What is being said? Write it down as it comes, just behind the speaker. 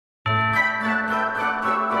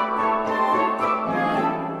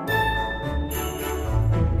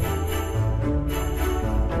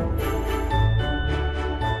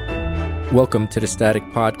Welcome to the Static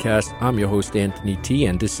Podcast. I'm your host, Anthony T.,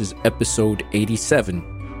 and this is episode 87.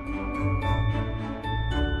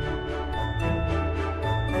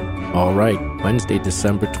 All right, Wednesday,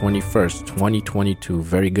 December 21st, 2022.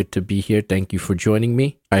 Very good to be here. Thank you for joining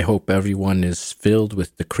me. I hope everyone is filled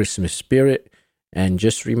with the Christmas spirit. And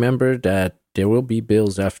just remember that there will be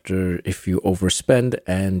bills after if you overspend,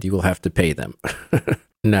 and you will have to pay them.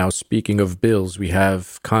 Now, speaking of bills, we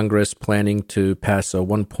have Congress planning to pass a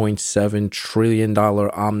 $1.7 trillion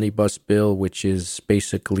omnibus bill, which is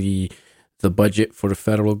basically the budget for the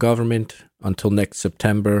federal government until next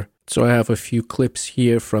September. So I have a few clips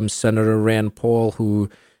here from Senator Rand Paul, who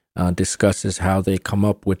discusses how they come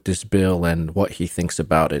up with this bill and what he thinks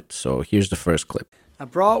about it. So here's the first clip. I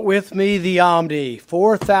brought with me the Omni,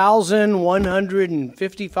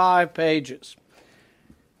 4,155 pages.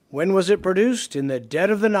 When was it produced? In the dead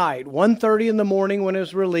of the night, 1:30 in the morning when it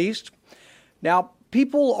was released. Now,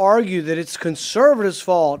 people argue that it's conservatives'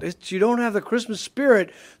 fault. You don't have the Christmas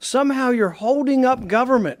spirit. Somehow you're holding up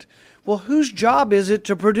government. Well, whose job is it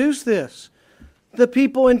to produce this? The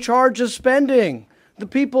people in charge of spending, the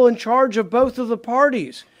people in charge of both of the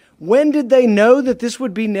parties. When did they know that this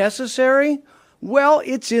would be necessary? Well,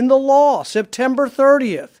 it's in the law, September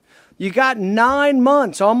 30th. You got 9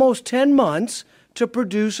 months, almost 10 months, to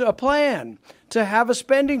produce a plan, to have a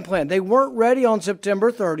spending plan. They weren't ready on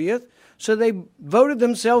September 30th, so they voted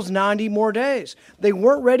themselves 90 more days. They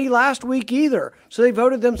weren't ready last week either, so they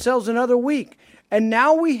voted themselves another week. And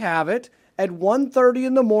now we have it at 1:30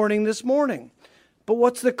 in the morning this morning. But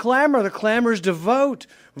what's the clamor? The clamor is to vote.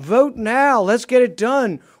 Vote now. Let's get it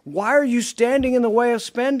done. Why are you standing in the way of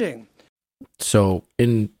spending? So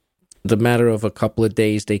in the matter of a couple of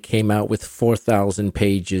days, they came out with 4,000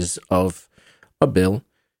 pages of a bill,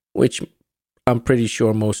 which I'm pretty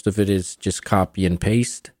sure most of it is just copy and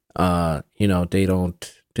paste. It's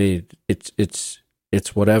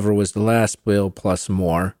whatever was the last bill plus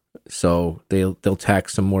more. So they'll tack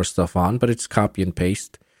some more stuff on, but it's copy and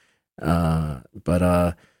paste. This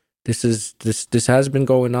has been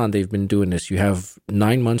going on. They've been doing this. You have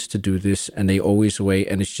 9 months to do this, and they always wait,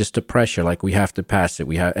 and it's just a pressure. Like, we have to pass it.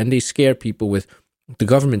 And they scare people with the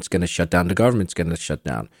government's going to shut down. The government's going to shut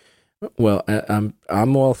down. Well,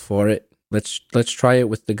 I'm all for it. Let's try it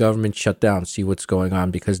with the government shut down. See what's going on,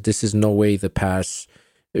 because this is no way to pass.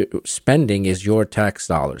 Spending is your tax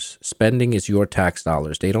dollars. Spending is your tax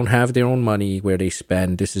dollars. They don't have their own money where they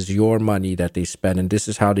spend. This is your money that they spend, and this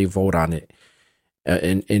is how they vote on it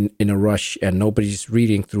in a rush, and nobody's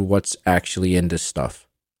reading through what's actually in this stuff.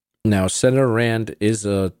 Now, Senator Rand is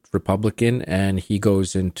a Republican, and he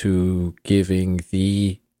goes into giving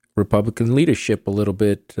the Republican leadership a little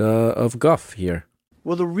bit of guff here.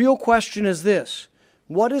 Well, the real question is this.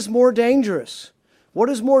 What is more dangerous? What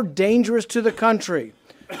is more dangerous to the country?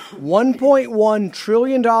 $1.1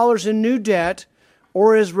 trillion in new debt,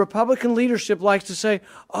 or as Republican leadership likes to say,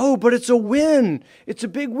 oh, but it's a win. It's a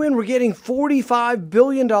big win. We're getting $45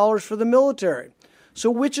 billion for the military.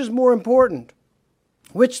 So which is more important?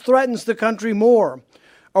 Which threatens the country more?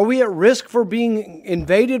 Are we at risk for being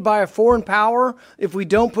invaded by a foreign power if we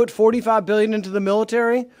don't put $45 billion into the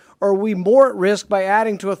military? Or are we more at risk by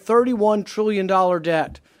adding to a $31 trillion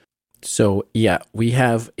debt? So, yeah, we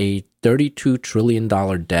have a $32 trillion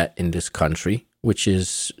debt in this country, which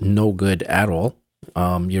is no good at all.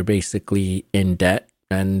 You're basically in debt,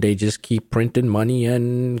 and they just keep printing money,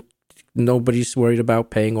 and nobody's worried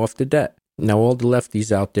about paying off the debt. Now, all the lefties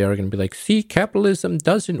out there are going to be like, see, capitalism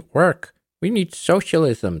doesn't work. We need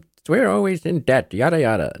socialism. We're always in debt, yada,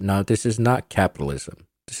 yada. No, this is not capitalism.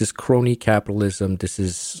 This is crony capitalism. This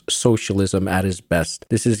is socialism at its best.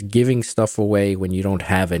 This is giving stuff away when you don't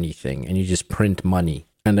have anything and you just print money.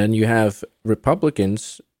 And then you have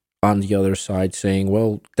Republicans on the other side saying,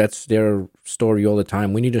 well, that's their story all the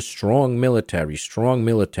time. We need a strong military.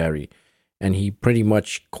 And he pretty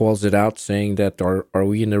much calls it out, saying that are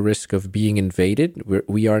we in the risk of being invaded?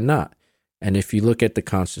 We are not. And if you look at the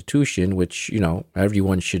Constitution, which,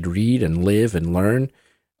 everyone should read and live and learn,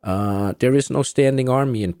 there is no standing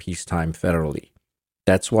army in peacetime federally.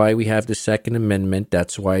 That's why we have the Second Amendment.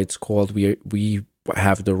 That's why it's called we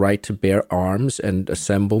have the right to bear arms and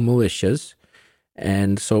assemble militias.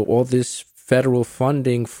 And so all this federal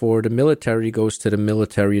funding for the military goes to the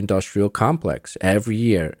military-industrial complex every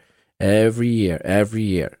year. And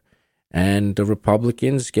the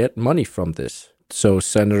Republicans get money from this. So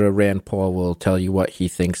Senator Rand Paul will tell you what he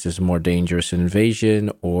thinks is more dangerous,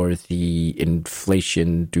 invasion or the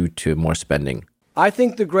inflation due to more spending. I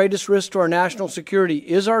think the greatest risk to our national security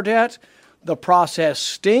is our debt. The process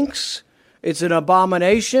stinks. It's an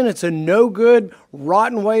abomination. It's a no good,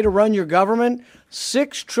 rotten way to run your government.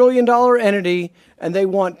 $6 trillion entity, and they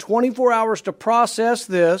want 24 hours to process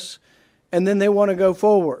this, and then they want to go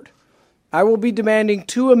forward. I will be demanding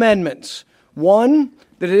 2 amendments. One,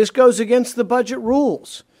 that this goes against the budget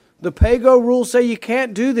rules. The PAYGO rules say you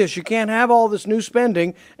can't do this. You can't have all this new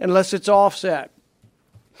spending unless it's offset.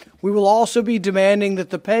 We will also be demanding that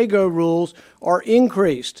the PAYGO rules are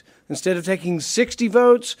increased. Instead of taking 60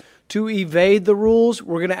 votes to evade the rules,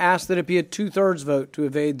 we're going to ask that it be a 2/3 vote to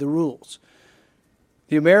evade the rules.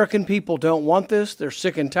 The American people don't want this. They're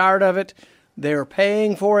sick and tired of it. They're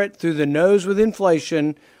paying for it through the nose with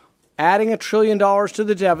inflation. Adding $1 trillion to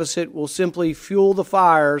the deficit will simply fuel the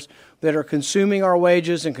fires that are consuming our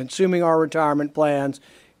wages and consuming our retirement plans.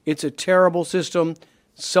 It's a terrible system.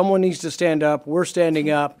 Someone needs to stand up. We're standing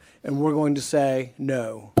up, and we're going to say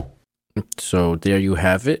no. So there you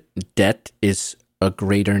have it. Debt is a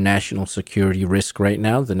greater national security risk right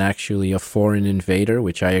now than actually a foreign invader,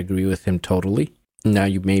 which I agree with him totally. Now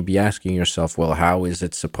you may be asking yourself, well, how is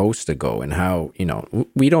it supposed to go? And how,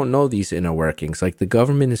 we don't know these inner workings. Like, the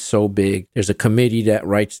government is so big. There's a committee that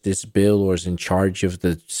writes this bill or is in charge of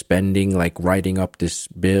the spending, like writing up this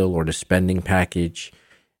bill or the spending package.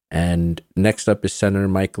 And next up is Senator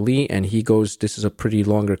Mike Lee, and he goes, this is a pretty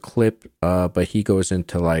longer clip, but he goes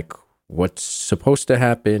into like what's supposed to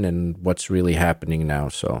happen and what's really happening now.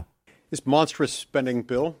 So this monstrous spending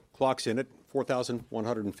bill clocks in at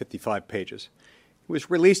 4,155 pages. It was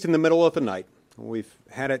released in the middle of the night. We've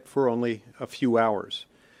had it for only a few hours.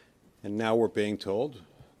 And now we're being told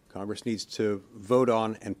Congress needs to vote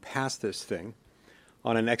on and pass this thing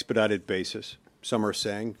on an expedited basis. Some are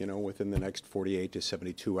saying, within the next 48 to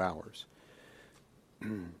 72 hours.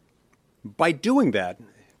 By doing that,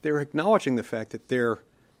 they're acknowledging the fact that they're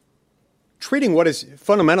treating what is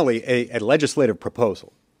fundamentally a legislative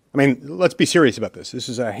proposal. I mean, let's be serious about this. This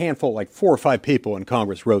is a handful, like 4 or 5 people in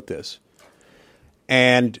Congress wrote this.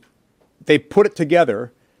 And they put it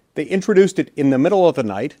together. They introduced it in the middle of the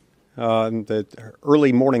night, in the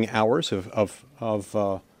early morning hours of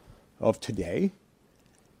today.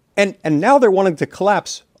 And now they're wanting to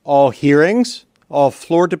collapse all hearings, all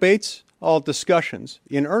floor debates, all discussions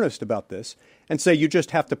in earnest about this and say you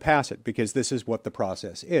just have to pass it because this is what the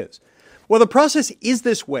process is. Well, the process is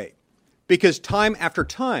this way because time after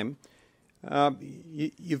time,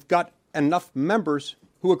 you've got enough members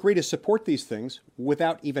who agree to support these things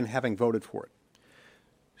without even having voted for it.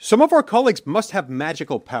 Some of our colleagues must have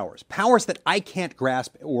magical powers, powers that I can't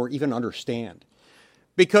grasp or even understand.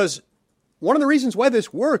 Because one of the reasons why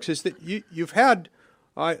this works is that you've had,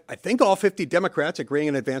 I think, all 50 Democrats agreeing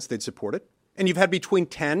in advance they'd support it, and you've had between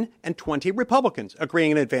 10 and 20 Republicans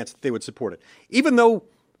agreeing in advance that they would support it, even though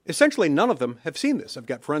essentially none of them have seen this. I've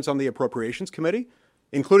got friends on the Appropriations Committee,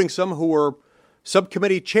 including some who were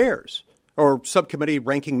subcommittee chairs or subcommittee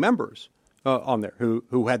ranking members on there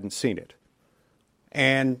who hadn't seen it.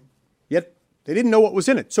 And yet they didn't know what was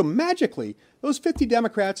in it. So magically, those 50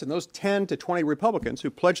 Democrats and those 10 to 20 Republicans who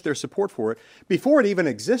pledged their support for it, before it even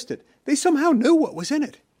existed, they somehow knew what was in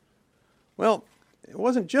it. Well, it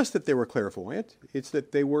wasn't just that they were clairvoyant. It's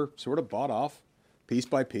that they were sort of bought off piece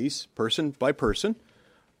by piece, person by person.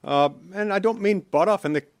 And I don't mean bought off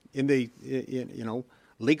in the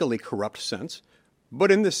legally corrupt sense, but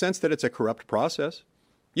in the sense that it's a corrupt process.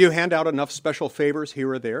 You hand out enough special favors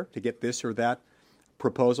here or there to get this or that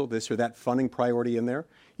proposal, this or that funding priority in there.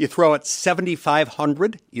 You throw out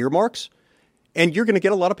 7,500 earmarks, and you're going to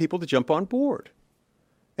get a lot of people to jump on board.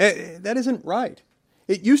 That isn't right.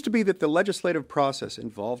 It used to be that the legislative process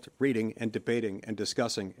involved reading and debating and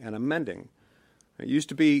discussing and amending. It used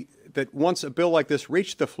to be that once a bill like this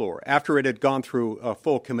reached the floor, after it had gone through a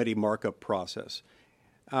full committee markup process,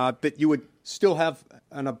 that you would still have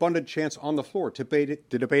an abundant chance on the floor to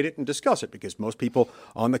debate it and discuss it, because most people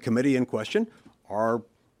on the committee in question are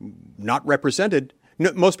not represented.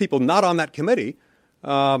 Most people not on that committee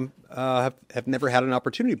have never had an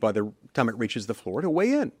opportunity by the time it reaches the floor to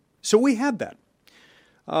weigh in. So we had that.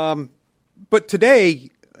 But today,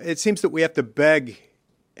 it seems that we have to beg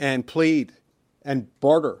and plead and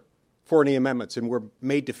barter for any amendments, and we're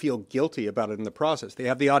made to feel guilty about it in the process. They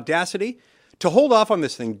have the audacity to hold off on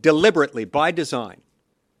this thing deliberately by design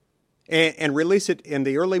and release it in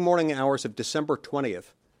the early morning hours of December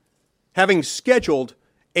 20th, having scheduled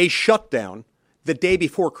a shutdown the day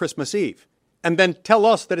before Christmas Eve, and then tell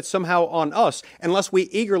us that it's somehow on us unless we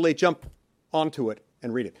eagerly jump onto it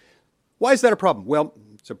and read it. Why is that a problem? Well,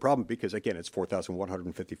 it's a problem because, again, it's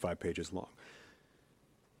 4,155 pages long.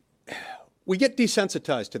 We get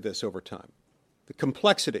desensitized to this over time. The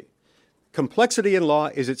complexity, Complexity in law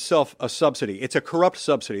is itself a subsidy. It's a corrupt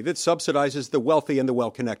subsidy that subsidizes the wealthy and the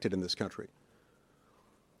well-connected in this country.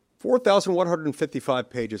 4,155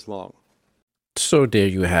 pages long. So there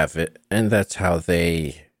you have it. And that's how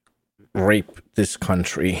they rape this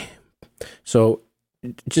country. So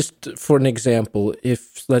just for an example,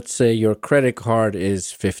 if let's say your credit card is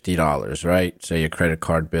 $50, right? Say your credit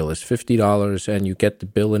card bill is $50 and you get the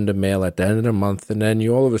bill in the mail at the end of the month, and then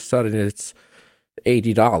you all of a sudden it's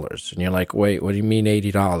 $80. And you're like, wait, what do you mean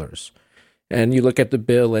 $80? And you look at the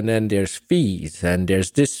bill and then there's fees and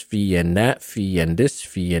there's this fee and that fee and this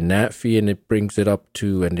fee and that fee, and it brings it up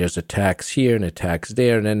to, and there's a tax here and a tax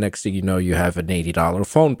there. And then next thing you know, you have an $80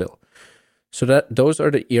 phone bill. So those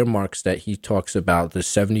are the earmarks that he talks about, the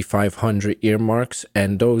 7,500 earmarks.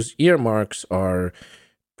 And those earmarks are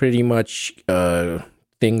pretty much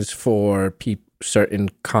things for certain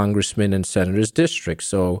congressmen and senators' districts.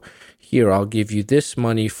 So here, I'll give you this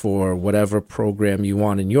money for whatever program you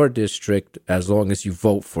want in your district as long as you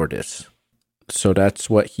vote for this. So that's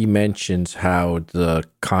what he mentions, how the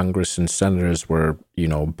Congress and senators were,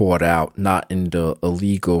 bought out, not in the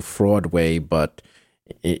illegal fraud way, but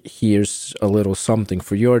here's a little something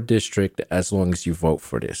for your district as long as you vote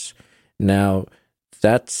for this. Now,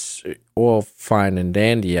 that's all fine and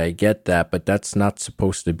dandy, I get that, but that's not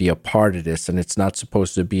supposed to be a part of this, and it's not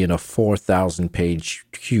supposed to be in a 4,000-page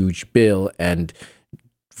huge bill and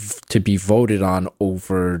to be voted on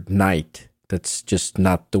overnight. That's just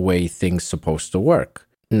not the way things supposed to work.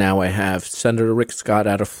 Now I have Senator Rick Scott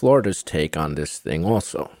out of Florida's take on this thing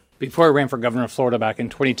also. Before I ran for governor of Florida back in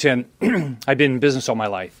 2010, I'd been in business all my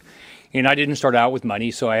life. And I didn't start out with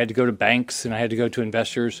money, so I had to go to banks and I had to go to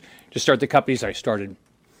investors to start the companies I started.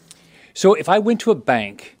 So if I went to a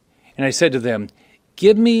bank and I said to them,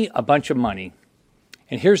 give me a bunch of money,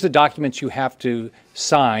 and here's the documents you have to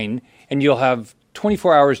sign, and you'll have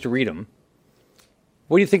 24 hours to read them,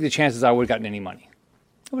 what do you think the chances I would have gotten any money?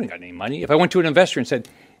 I wouldn't have gotten any money. If I went to an investor and said,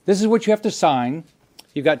 this is what you have to sign,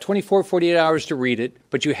 you've got 24, 48 hours to read it,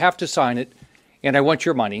 but you have to sign it, and I want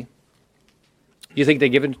your money. You think they'd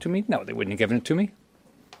give it to me? No, they wouldn't have given it to me.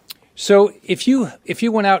 So if you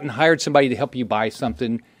went out and hired somebody to help you buy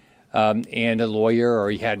something, and a lawyer,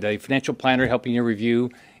 or you had a financial planner helping you review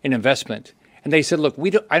an investment, and they said, look,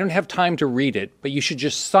 I don't have time to read it, but you should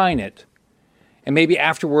just sign it, and maybe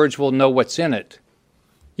afterwards we'll know what's in it,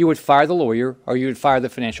 you would fire the lawyer or you would fire the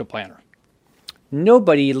financial planner.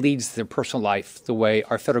 Nobody leads their personal life the way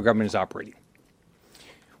our federal government is operating.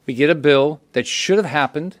 We get a bill that should have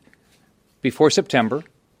happened before September,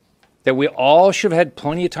 that we all should have had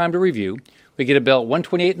plenty of time to review. We get a bill at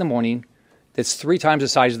 1:28 in the morning that's 3 times the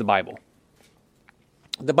size of the Bible.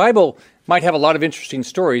 The Bible might have a lot of interesting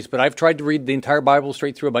stories, but I've tried to read the entire Bible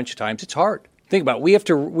straight through a bunch of times. It's hard. Think about it. We'd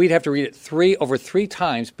have to read it over three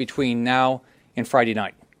times between now and Friday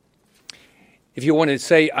night. If you wanted to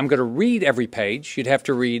say, I'm going to read every page, you'd have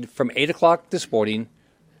to read from 8 o'clock this morning,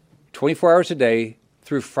 24 hours a day,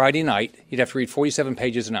 through Friday night. You'd have to read 47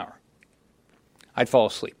 pages an hour. I'd fall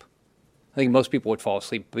asleep. I think most people would fall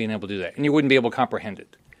asleep being able to do that, and you wouldn't be able to comprehend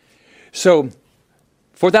it. So,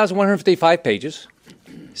 4,155 pages,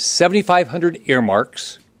 7,500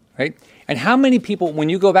 earmarks, right? And how many people, when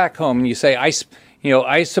you go back home and you say,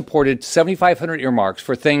 I supported 7,500 earmarks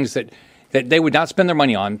for things that they would not spend their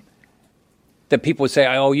money on, that people would say,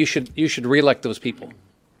 oh, you should reelect those people.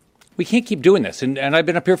 We can't keep doing this. And I've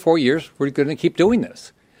been up here 4 years. We're going to keep doing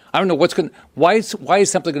this. I don't know why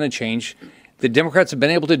is something going to change? The Democrats have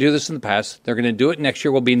been able to do this in the past. They're going to do it next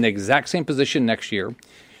year. We'll be in the exact same position next year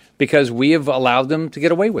because we have allowed them to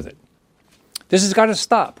get away with it. This has got to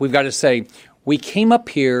stop. We've got to say, we came up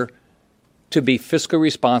here to be fiscally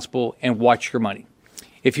responsible and watch your money.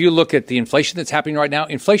 If you look at the inflation that's happening right now,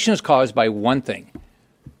 inflation is caused by one thing: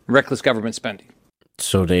 reckless government spending.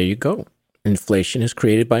 So there you go. Inflation is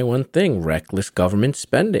created by one thing: reckless government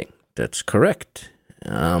spending. That's correct.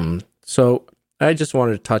 So I just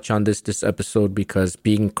wanted to touch on this episode because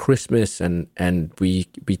being Christmas and we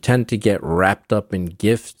tend to get wrapped up in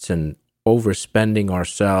gifts and overspending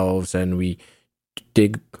ourselves, and we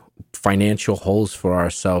dig financial holes for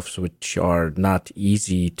ourselves, which are not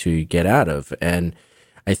easy to get out of. And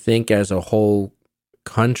I think as a whole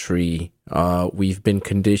country, we've been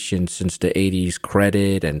conditioned since the 80s,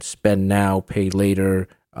 credit and spend now, pay later,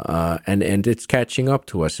 and it's catching up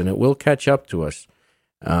to us, and it will catch up to us.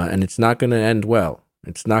 And it's not going to end well.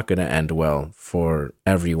 It's not going to end well for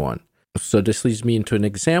everyone. So this leads me into an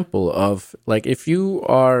example of, like, if you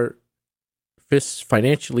are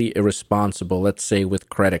financially irresponsible, let's say with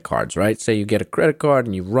credit cards, right? Say you get a credit card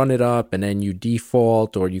and you run it up and then you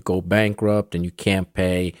default or you go bankrupt and you can't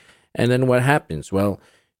pay. And then what happens? Well,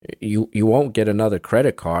 you won't get another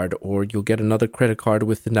credit card, or you'll get another credit card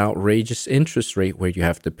with an outrageous interest rate where you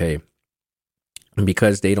have to pay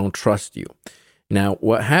because they don't trust you. Now,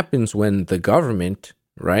 what happens when the government,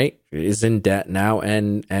 right, is in debt now,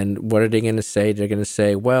 and what are they going to say? They're going to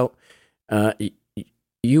say, well,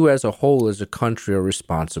 you as a whole, as a country, are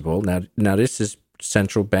responsible. Now this is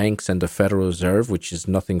central banks and the Federal Reserve, which is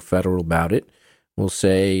nothing federal about it, will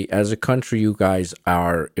say, as a country, you guys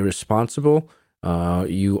are irresponsible.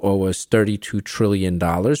 You owe us $32 trillion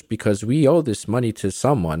because we owe this money to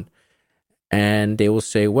someone. And they will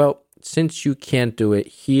say, well, since you can't do it,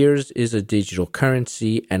 here's is a digital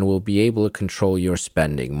currency, and we'll be able to control your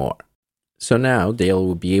spending more. So now they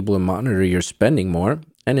will be able to monitor your spending more.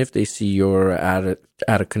 And if they see you're out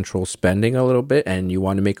of control spending a little bit and you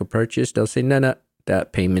want to make a purchase, they'll say, no,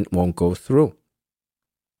 that payment won't go through.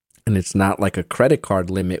 And it's not like a credit card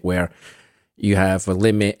limit where you have a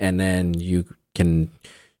limit and then you can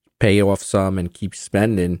pay off some and keep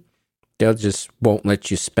spending. They'll just won't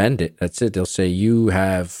let you spend it. That's it. They'll say you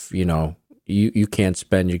have, you can't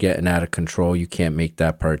spend. You're getting out of control. You can't make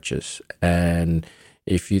that purchase. And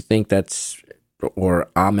if you think or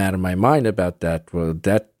I'm out of my mind about that, well,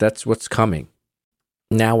 that's what's coming.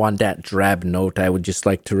 Now, on that drab note, I would just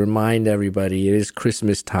like to remind everybody it is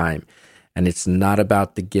Christmas time, and it's not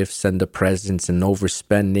about the gifts and the presents and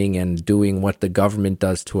overspending and doing what the government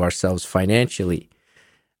does to ourselves financially.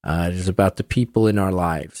 It is about the people in our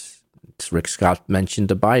lives. Rick Scott mentioned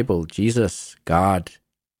the Bible, Jesus, God.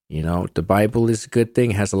 The Bible is a good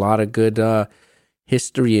thing, has a lot of good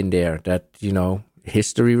history in there that,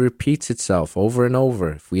 history repeats itself over and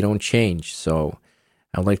over if we don't change. So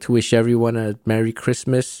I'd like to wish everyone a Merry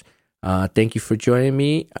Christmas. Thank you for joining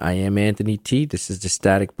me. I am Anthony T. This is the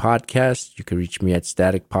Static Podcast. You can reach me at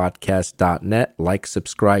staticpodcast.net. Like,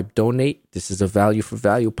 subscribe, donate. This is a value for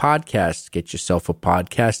value podcast. Get yourself a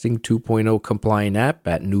podcasting 2.0 compliant app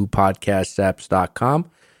at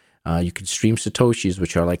newpodcastapps.com. You can stream Satoshis,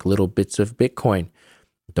 which are like little bits of Bitcoin.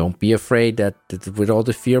 Don't be afraid that with all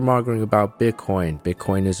the fear-mongering about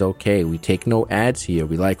Bitcoin is okay. We take no ads here.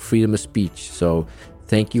 We like freedom of speech. So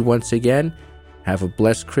thank you once again. Have a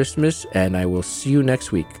blessed Christmas, and I will see you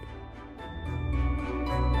next week.